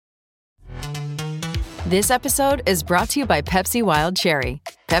This episode is brought to you by Pepsi Wild Cherry.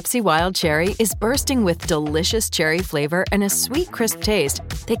 Pepsi Wild Cherry is bursting with delicious cherry flavor and a sweet, crisp taste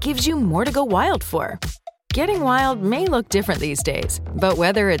that gives you more to go wild for. Getting wild may look different these days, but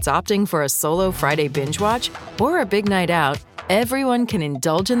whether it's opting for a solo Friday binge watch or a big night out, everyone can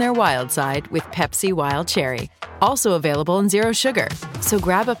indulge in their wild side with Pepsi Wild Cherry. Also available in Zero Sugar. So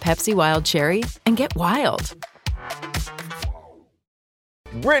grab a Pepsi Wild Cherry and get wild.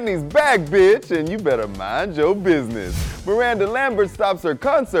 Britney's back, bitch, and you better mind your business. Miranda Lambert stops her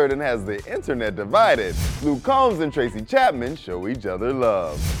concert and has the internet divided. Luke Combs and Tracy Chapman show each other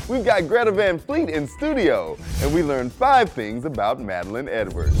love. We've got Greta Van Fleet in studio, and we learned 5 things about Madeline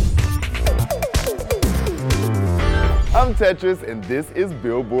Edwards. I'm Tetris, and this is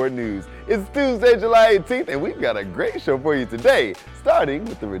Billboard News. It's Tuesday, July 18th, and we've got a great show for you today, starting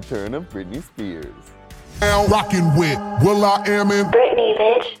with the return of Britney Spears. Rockin' with will.i.am and Britney,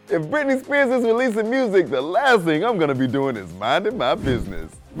 bitch. If Britney Spears is releasing music, the last thing I'm gonna be doing is minding my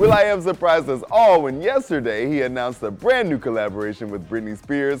business. will.i.am surprised us all when yesterday he announced a brand new collaboration with Britney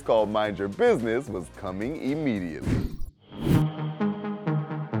Spears called Mind Your Business was coming immediately.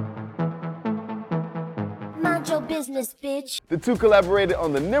 Mind your business, bitch. The two collaborated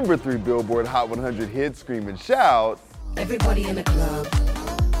on the number 3 Billboard Hot 100 hit Scream and Shout. Everybody in the club,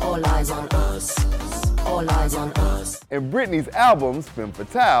 all eyes on us. All eyes on us. And Britney's albums, Femme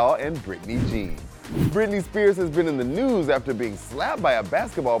Fatale and Britney Jean. Britney Spears has been in the news after being slapped by a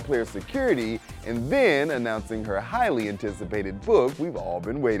basketball player's security and then announcing her highly anticipated book we've all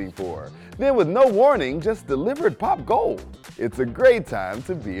been waiting for. Then with no warning, just delivered pop gold. It's a great time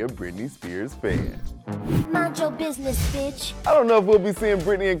to be a Britney Spears fan. Mind your business, bitch. I don't know if we'll be seeing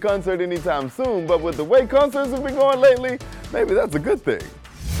Britney in concert anytime soon, but with the way concerts have been going lately, maybe that's a good thing.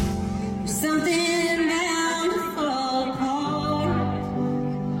 Something bound to fall apart.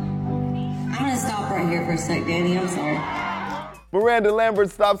 I'm gonna stop right here for a sec, Danny. I'm sorry. Miranda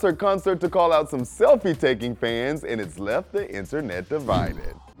Lambert stops her concert to call out some selfie-taking fans, and it's left the internet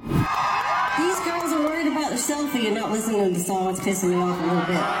divided. These girls are worried about their selfie and not listening to the song. It's pissing me off a little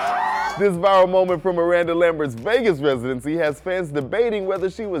bit. This viral moment from Miranda Lambert's Vegas residency has fans debating whether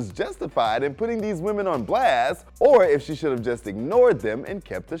she was justified in putting these women on blast or if she should have just ignored them and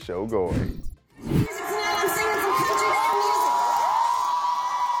kept the show going. I'm singing some country music.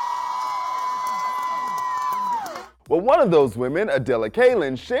 Well, one of those women, Adela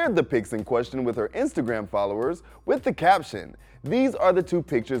Kalin, shared the pics in question with her Instagram followers with the caption, "These are the 2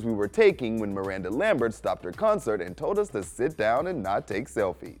 pictures we were taking when Miranda Lambert stopped her concert and told us to sit down and not take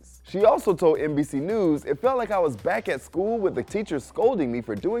selfies." She also told NBC News, "It felt like I was back at school with the teacher scolding me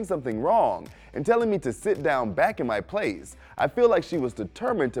for doing something wrong and telling me to sit down back in my place. I feel like she was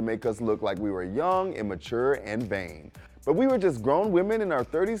determined to make us look like we were young, immature, and vain. But we were just grown women in our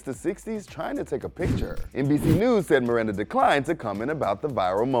 30s to 60s trying to take a picture." NBC News said Miranda declined to comment about the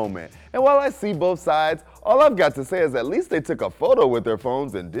viral moment. And while I see both sides, all I've got to say is at least they took a photo with their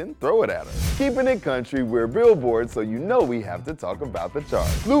phones and didn't throw it at her. Keeping it country, we're Billboard, so you know we have to talk about the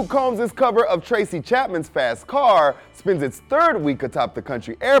charts. Luke Combs' cover of Tracy Chapman's Fast Car spends its 3rd week atop the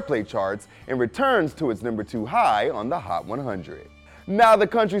country airplay charts and returns to its number 2 high on the Hot 100. Now the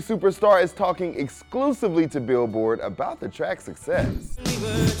country superstar is talking exclusively to Billboard about the track's success. We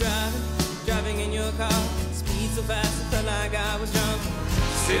were driving in your car, speed so fast it felt like I was drunk.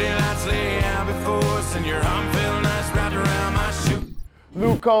 City lights lay out before us and your arm felt nice wrapped around my shoe.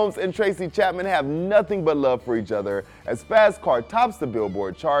 Luke Combs and Tracy Chapman have nothing but love for each other as Fast Car tops the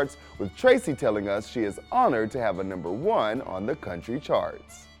Billboard charts, with Tracy telling us she is honored to have a number 1 on the country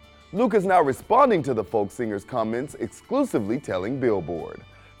charts. Luke is now responding to the folk singer's comments, exclusively telling Billboard,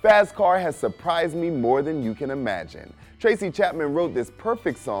 "Fast Car has surprised me more than you can imagine. Tracy Chapman wrote this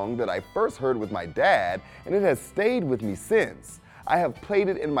perfect song that I first heard with my dad, and it has stayed with me since. I have played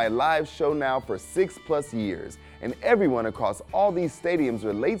it in my live show now for 6+ years, and everyone across all these stadiums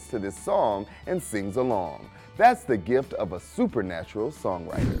relates to this song and sings along. That's the gift of a supernatural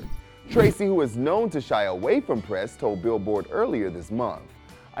songwriter." Tracy, who is known to shy away from press, told Billboard earlier this month,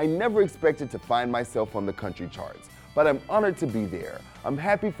 "I never expected to find myself on the country charts, but I'm honored to be there. I'm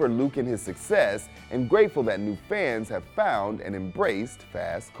happy for Luke and his success and grateful that new fans have found and embraced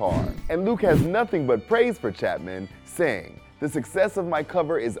Fast Car." And Luke has nothing but praise for Chapman, saying, "The success of my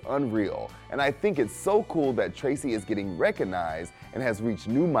cover is unreal, and I think it's so cool that Tracy is getting recognized and has reached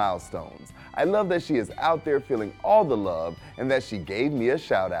new milestones. I love that she is out there feeling all the love and that she gave me a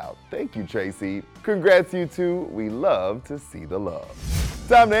shout out. Thank you, Tracy. Congrats, you two. We love to see the love."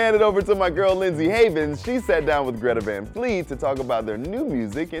 Time to hand it over to my girl Lindsay Havens. She sat down with Greta Van Fleet to talk about their new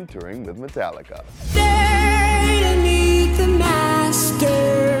music and touring with Metallica.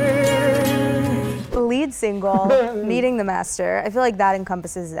 single, meeting the master. I feel like that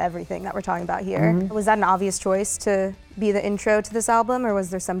encompasses everything that we're talking about here. Was that an obvious choice to be the intro to this album, or was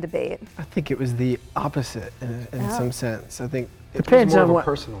there some debate? I think it was the opposite in some sense. I think it depends on what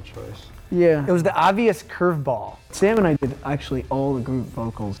personal choice. Yeah. It was the obvious curveball. Sam and I did actually all the group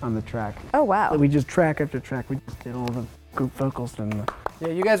vocals on the track. Oh, wow. We just track after track, we just did all the group vocals. And yeah,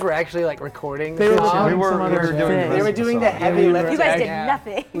 you guys were actually like recording. They were doing the heavy lifting. You guys did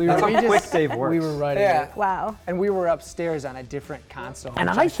nothing. That's how quick Dave works. We were writing it. Wow. And we were upstairs on a different console. And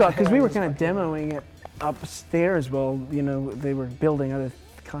I thought, because we were kind of demoing it upstairs while, you know, they were building other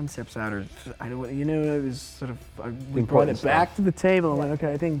concepts out, or I don't, you know, it was sort of, we brought it back to the table and went,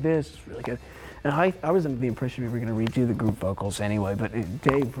 okay, I think this is really good. And I was under the impression we were going to redo the group vocals anyway, but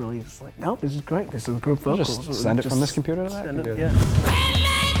Dave really was like, no, this is great, this is group vocals. Just send it from this computer to that computer. Yeah.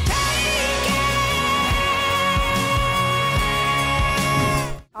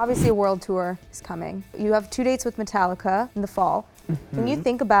 Obviously a world tour is coming. You have 2 dates with Metallica in the fall. When you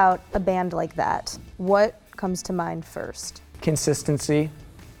think about a band like that, what comes to mind first? Consistency,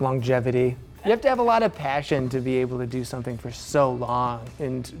 longevity. You have to have a lot of passion to be able to do something for so long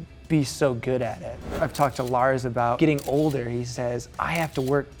and be so good at it. I've talked to Lars about getting older. He says, I have to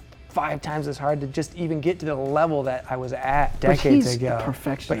work 5 times as hard to just even get to the level that I was at decades ago. He's a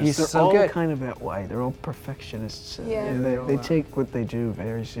perfectionist. But he's They're so all good. kind of that way. They're all perfectionists. Yeah. They take what they do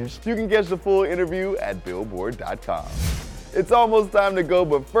very seriously. You can catch the full interview at billboard.com. It's almost time to go,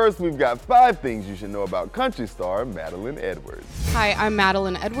 but first we've got 5 things you should know about country star Madeline Edwards. Hi, I'm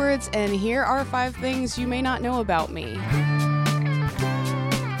Madeline Edwards, and here are 5 things you may not know about me.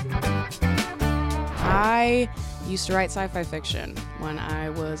 I used to write sci-fi fiction when I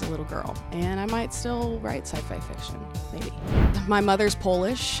was a little girl, and I might still write sci-fi fiction, maybe. My mother's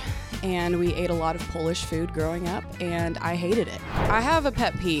Polish, and we ate a lot of Polish food growing up, and I hated it. I have a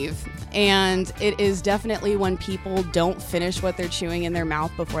pet peeve, and it is definitely when people don't finish what they're chewing in their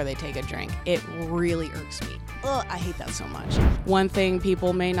mouth before they take a drink. It really irks me. Ugh, I hate that so much. One thing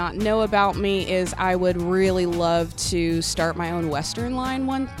people may not know about me is I would really love to start my own Western line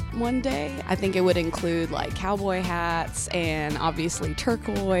one day. I think it would include like cowboy hats and obviously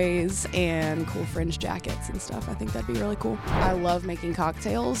turquoise and cool fringe jackets and stuff. I think that'd be really cool. I love making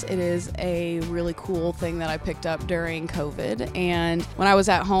cocktails. It is a really cool thing that I picked up during COVID. And when I was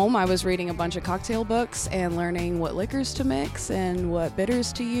at home, I was reading a bunch of cocktail books and learning what liquors to mix and what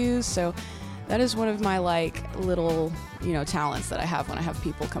bitters to use. So that is one of my little, talents that I have when I have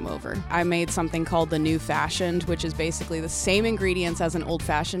people come over. I made something called the New Fashioned, which is basically the same ingredients as an old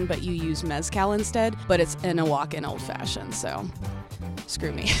fashioned, but you use mezcal instead, but it's in a walk-in old fashioned, so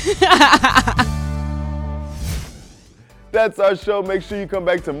screw me. That's our show. Make sure you come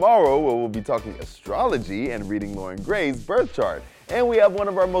back tomorrow where we'll be talking astrology and reading Lauren Gray's birth chart. And we have one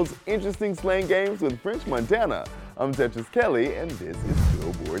of our most interesting slang games with French Montana. I'm Tetris Kelly, and this is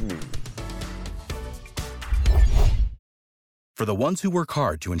Billboard News. For the ones who work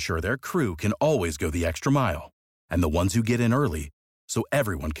hard to ensure their crew can always go the extra mile, and the ones who get in early so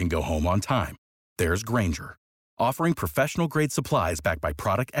everyone can go home on time, there's Grainger, offering professional-grade supplies backed by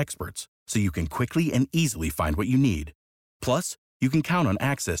product experts so you can quickly and easily find what you need. Plus, you can count on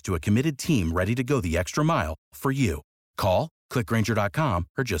access to a committed team ready to go the extra mile for you. Call, click Grainger.com,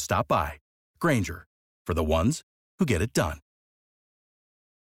 or just stop by. Grainger, for the ones who get it done.